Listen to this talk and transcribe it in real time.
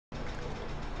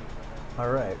All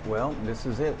right, well, this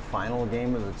is it. Final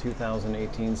game of the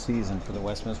 2018 season for the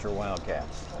Westminster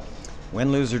Wildcats.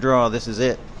 Win, lose, or draw, this is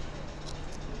it.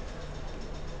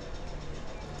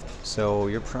 So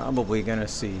you're probably going to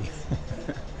see,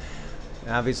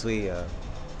 obviously, if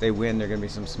they win, there are going to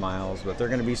be some smiles, but there are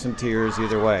going to be some tears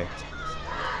either way.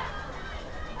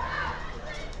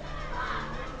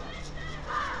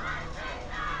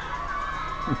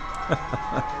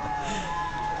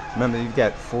 Remember, you've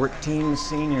got 14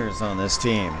 seniors on this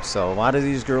team, so a lot of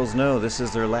these girls know this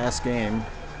is their last game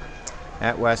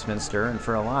at Westminster, and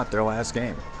for a lot, their last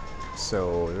game.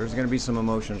 So there's going to be some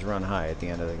emotions run high at the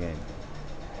end of the game.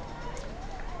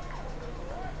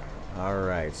 All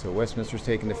right, so Westminster's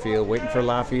taking the field, waiting for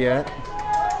Lafayette.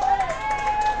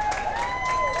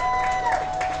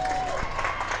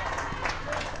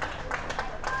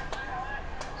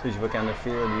 So as you look on the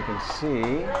field, you can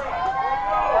see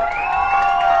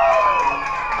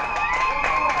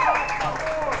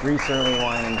Reese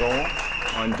Earlywine in goal.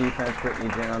 On defense, Brittany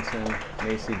Johnson,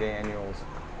 Macy Daniels,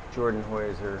 Jordan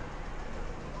Hoyser.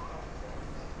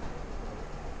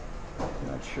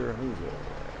 Not sure who's there.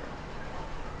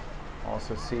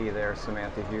 Also see there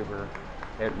Samantha Huber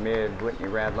at mid, Whitney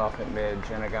Radloff at mid,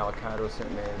 Jenna Gallicados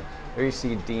at mid. There you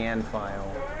see Deanne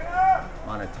File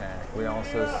on attack. We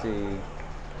also see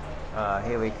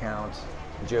Haley Count,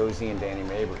 Josie, and Danny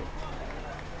Mabry.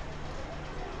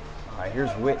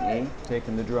 Here's Whitney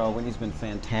taking the draw. Whitney's been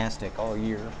fantastic all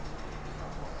year.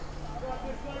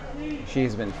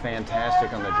 She's been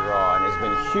fantastic on the draw and has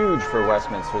been huge for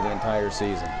Westminster the entire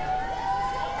season.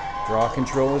 Draw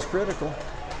control is critical.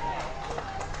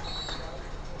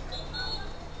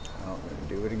 Oh, we're going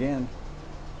to do it again.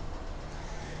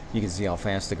 You can see how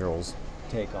fast the girls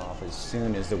take off as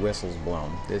soon as the whistle's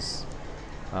blown. This,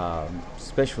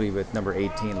 especially with number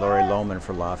 18, Lori Lohman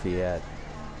for Lafayette.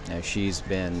 She's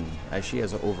been, she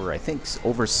has over, I think,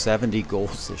 over 70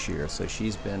 goals this year, so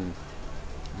she's been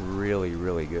really,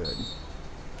 really good.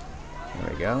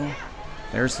 There we go.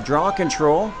 There's the draw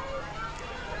control.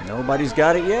 Nobody's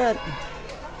got it yet.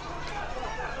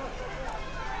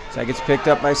 So that gets picked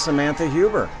up by Samantha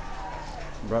Huber.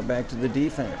 Brought back to the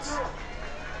defense.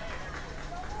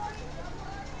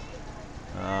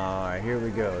 All right, here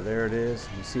we go. There it is.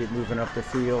 You see it moving up the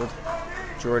field.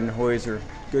 Jordan Hoyser,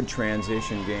 good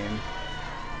transition game.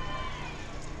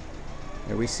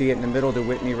 And we see it in the middle to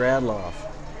Whitney Radloff.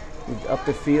 Up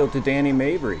the field to Danny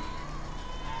Mabry.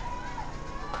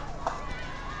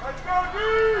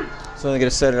 So they're going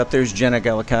to set it up. There's Jenna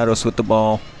Gallicados with the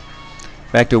ball.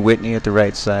 Back to Whitney at the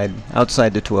right side,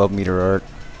 outside the 12-meter arc.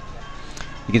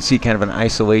 You can see kind of an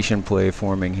isolation play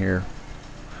forming here.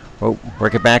 Oh,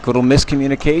 work it back, a little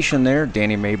miscommunication there.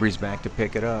 Danny Mabry's back to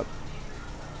pick it up.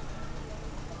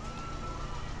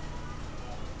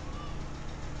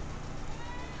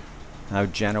 Now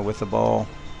Jenna with the ball.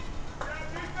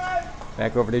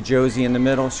 Back over to Josie in the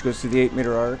middle. She goes to the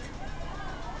 8-meter arc.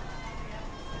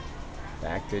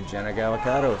 Back to Jenna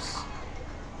Gallicados.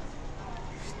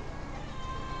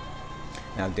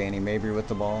 Now Danny Mabry with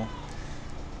the ball.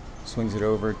 Swings it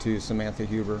over to Samantha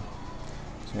Huber.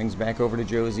 Swings back over to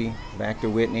Josie. Back to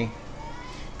Whitney.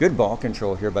 Good ball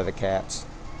control here by the Cats.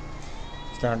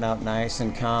 Starting out nice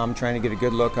and calm, trying to get a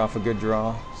good look off a good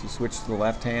draw. She switched to the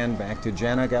left hand, back to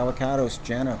Jenna Gallicados.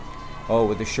 Jenna, oh,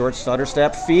 with the short stutter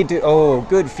step, feed to, oh,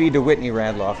 good feed to Whitney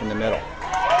Radloff in the middle.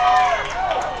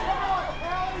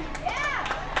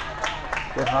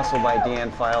 Good hustle by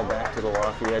Deanne File back to the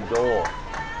Lafayette goal.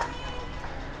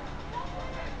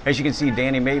 As you can see,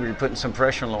 Danny Mabry putting some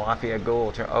pressure on the Lafayette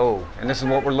goal. Oh, and this is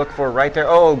what we're looking for right there.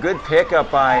 Oh, good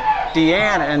pickup by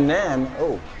Deanne, and then,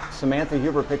 oh, Samantha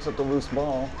Huber picks up the loose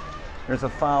ball. There's a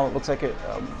foul. It looks like a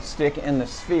stick in the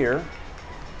sphere.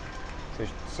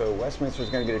 So Westminster's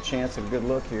going to get a chance at a good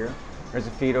look here. There's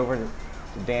a feed over to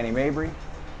Danny Mabry.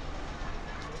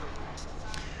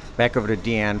 Back over to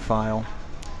Deanne File.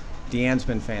 Deanne's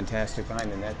been fantastic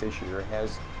behind the net this year.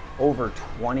 Has over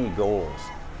 20 goals,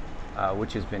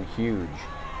 which has been huge.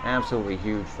 Absolutely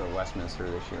huge for Westminster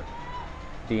this year.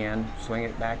 Deanne, swing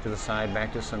it back to the side,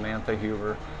 back to Samantha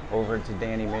Huber, over to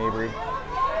Danny Mabry.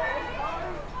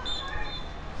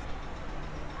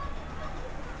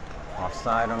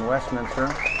 Offside on Westminster.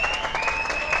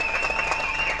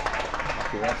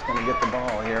 Okay, that's going to get the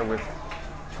ball here with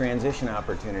transition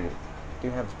opportunity. Do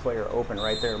have the player open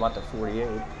right there, about the 48.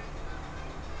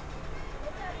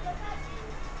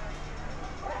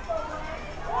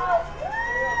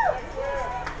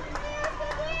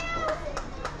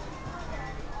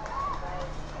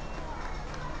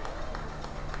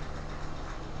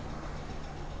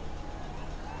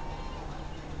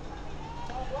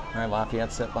 All right,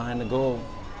 Lafayette set behind the goal.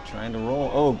 trying to roll.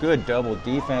 Oh, good double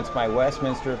defense by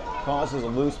Westminster. Causes a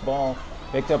loose ball.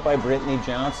 Picked up by Brittany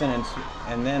Johnson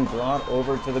and then brought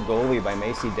over to the goalie by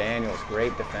Macy Daniels.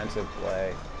 Great defensive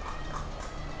play.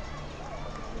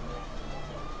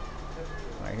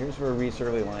 All right, here's where Reese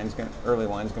Early Line's going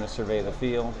to survey the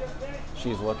field.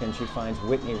 She's looking. She finds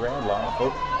Whitney Radloff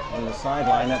on the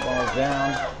sideline. That ball's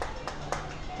down.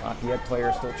 Lafayette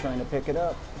player still trying to pick it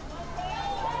up.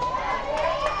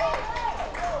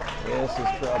 This is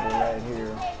trouble right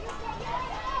here.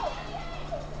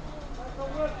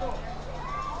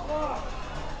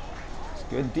 It's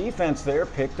good defense there,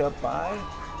 picked up by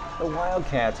the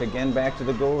Wildcats. Again, back to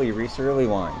the goalie, Reese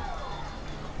Earlyline.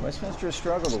 Westminster has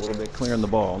struggled a little bit clearing the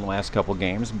ball in the last couple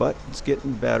games, but it's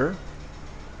getting better.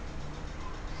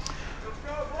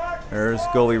 There's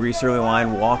goalie Reese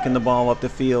Earlyline walking the ball up the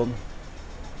field.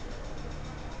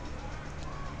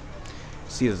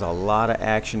 See, there's a lot of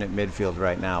action at midfield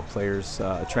right now. Players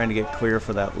trying to get clear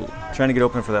for that, trying to get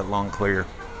open for that long clear.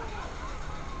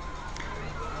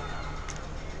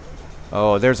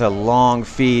 Oh, there's a long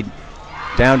feed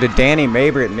down to Danny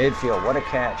Mabry at midfield. What a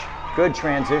catch. Good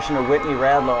transition to Whitney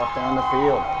Radloff down the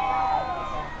field.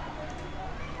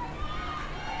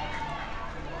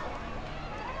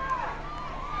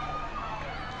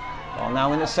 Ball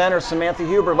now in the center, Samantha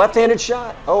Huber, left-handed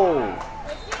shot. Oh.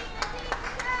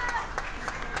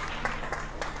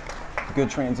 Good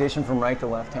transition from right to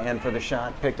left hand for the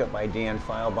shot, picked up by Deanne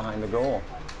File behind the goal.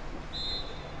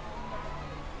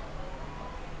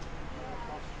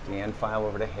 Deanne File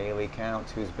over to Haley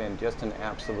Counts, who's been just an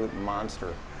absolute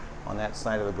monster on that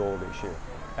side of the goal this year.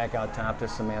 Back out top to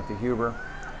Samantha Huber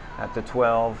at the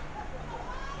 12.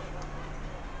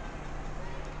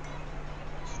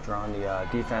 She's drawn the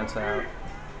defense out.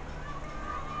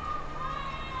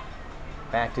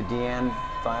 Back to Deanne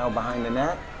File behind the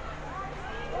net.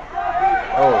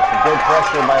 Oh, some good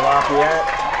pressure by Lafayette.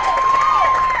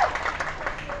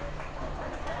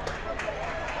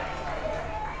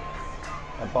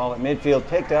 That ball at midfield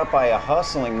picked up by a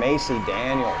hustling Macy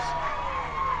Daniels.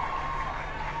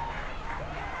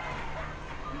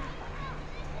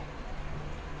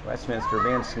 Westminster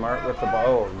being smart with the ball.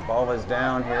 Oh, the ball is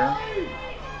down here.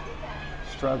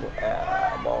 Struggle.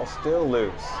 Ball still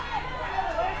loose.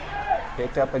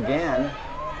 Picked up again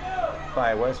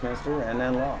by Westminster and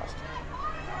then lost.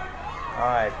 All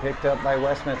right, picked up by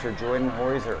Westminster, Jordan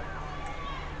Heuser.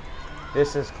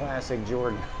 This is classic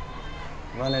Jordan.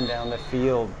 Running down the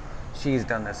field. She's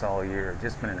done this all year.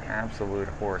 Just been an absolute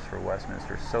horse for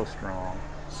Westminster. So strong,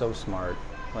 so smart,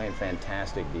 playing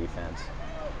fantastic defense.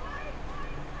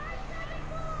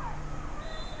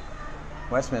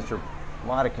 Westminster, a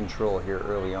lot of control here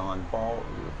early on. Ball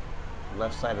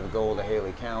left side of the goal to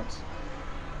Haley Counts.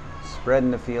 Spreading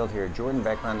the field here. Jordan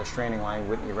back on the straining line.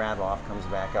 Whitney Radloff comes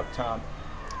back up top.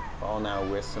 Ball now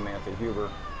with Samantha Huber.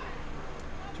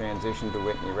 Transition to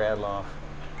Whitney Radloff.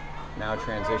 Now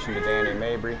transition to Danny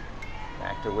Mabry.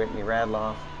 Back to Whitney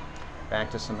Radloff. Back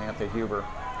to Samantha Huber.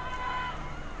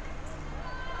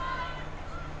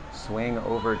 Swing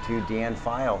over to Deanne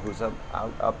File, who's up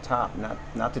top.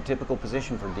 Not the typical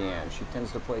position for Deanne. She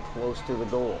tends to play close to the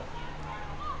goal.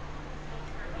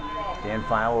 Deanne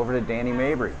File over to Danny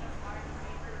Mabry.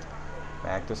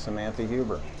 Back to Samantha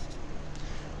Huber.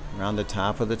 Around the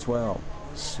top of the 12.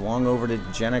 Swung over to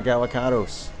Jenna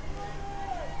Gallicados.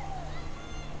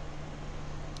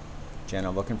 Jenna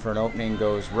looking for an opening,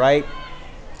 goes right.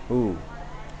 Ooh.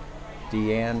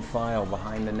 Deanne File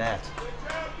behind the net.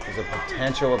 There's a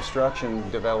potential obstruction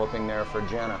developing there for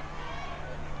Jenna.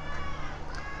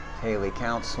 Haley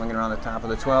Counts swinging around the top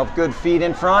of the 12. Good feed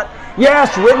in front.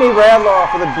 Yes, Whitney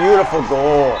Radloff with a beautiful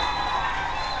goal.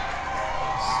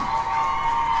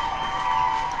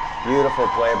 Beautiful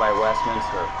play by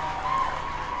Westminster.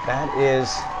 That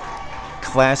is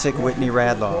classic Whitney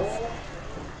Radloff.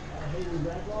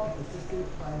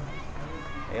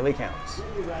 Haley Counts.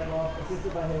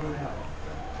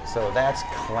 So that's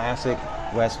classic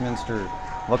Westminster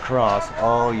lacrosse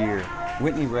all year.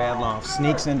 Whitney Radloff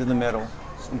sneaks into the middle,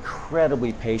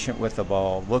 incredibly patient with the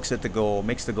ball, looks at the goal,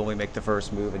 makes the goalie make the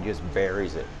first move and just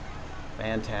buries it.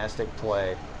 Fantastic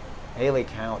play. Haley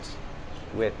Counts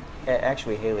with,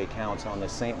 actually Haley Counts on the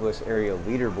St. Louis area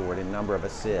leaderboard in number of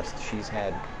assists. She's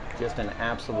had just an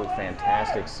absolute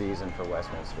fantastic season for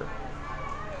Westminster.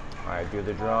 All right, do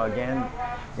the draw again.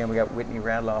 Again, we got Whitney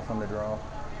Radloff on the draw.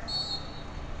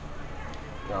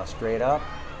 Draw straight up.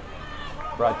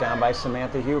 Brought down by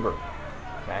Samantha Huber.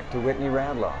 Back to Whitney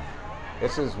Radloff.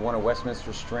 This is one of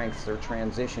Westminster's strengths, their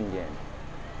transition game.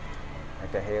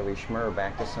 Back to Haley Schmer,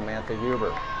 back to Samantha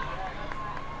Huber.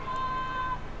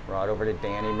 Brought over to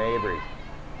Danny Mabry.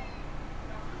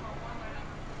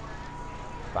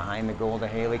 Behind the goal to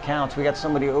Haley Counts. We got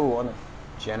somebody, on the,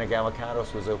 Jenna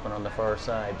Gallicados was open on the far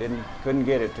side. Couldn't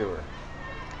get it to her.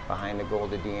 Behind the goal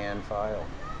to Deanne File.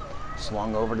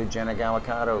 Swung over to Jenna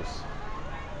Gallicados.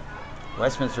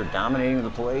 Westminster dominating the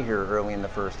play here early in the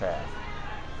first half.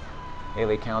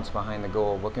 Haley Counts behind the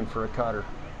goal, looking for a cutter.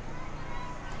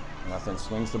 Nothing.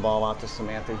 Swings the ball out to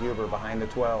Samantha Huber behind the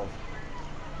 12.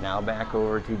 Now back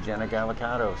over to Jenna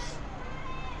Gallicados.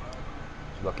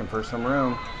 She's looking for some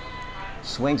room.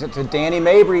 Swings it to Danny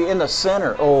Mabry in the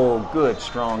center. Oh, good,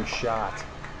 strong shot.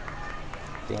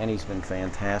 Danny's been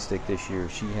fantastic this year.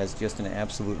 She has just an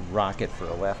absolute rocket for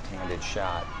a left-handed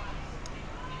shot.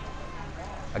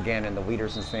 Again, in the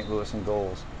leaders in St. Louis in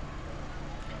goals.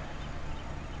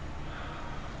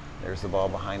 There's the ball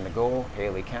behind the goal.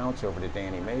 Haley Counts over to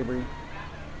Danny Mabry.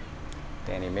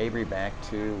 Danny Mabry back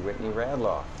to Whitney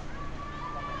Radloff.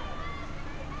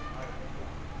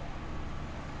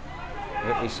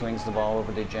 Whitney swings the ball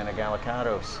over to Jenna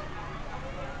Gallicados.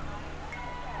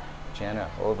 Jenna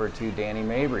over to Danny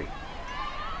Mabry.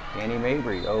 Danny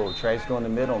Mabry, tries to go in the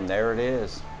middle, and there it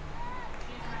is.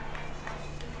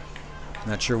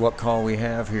 Not sure what call we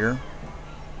have here.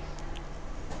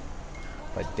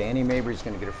 But Danny Mabry's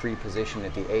going to get a free position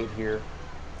at the 8 here.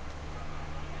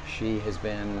 She has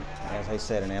been, as I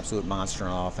said, an absolute monster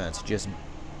on offense.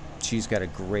 She's got a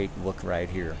great look right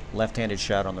here. Left-handed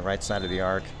shot on the right side of the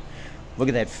arc. Look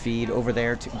at that feed over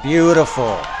there.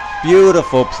 Beautiful,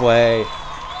 beautiful play.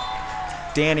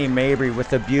 Danny Mabry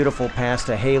with a beautiful pass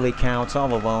to Haley Counts,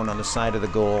 all alone on the side of the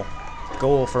goal.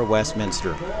 Goal for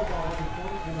Westminster.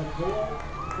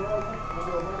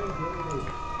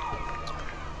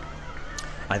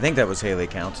 I think that was Haley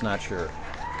Counts, not sure.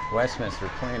 Westminster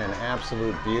playing an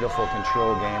absolute beautiful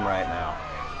control game right now.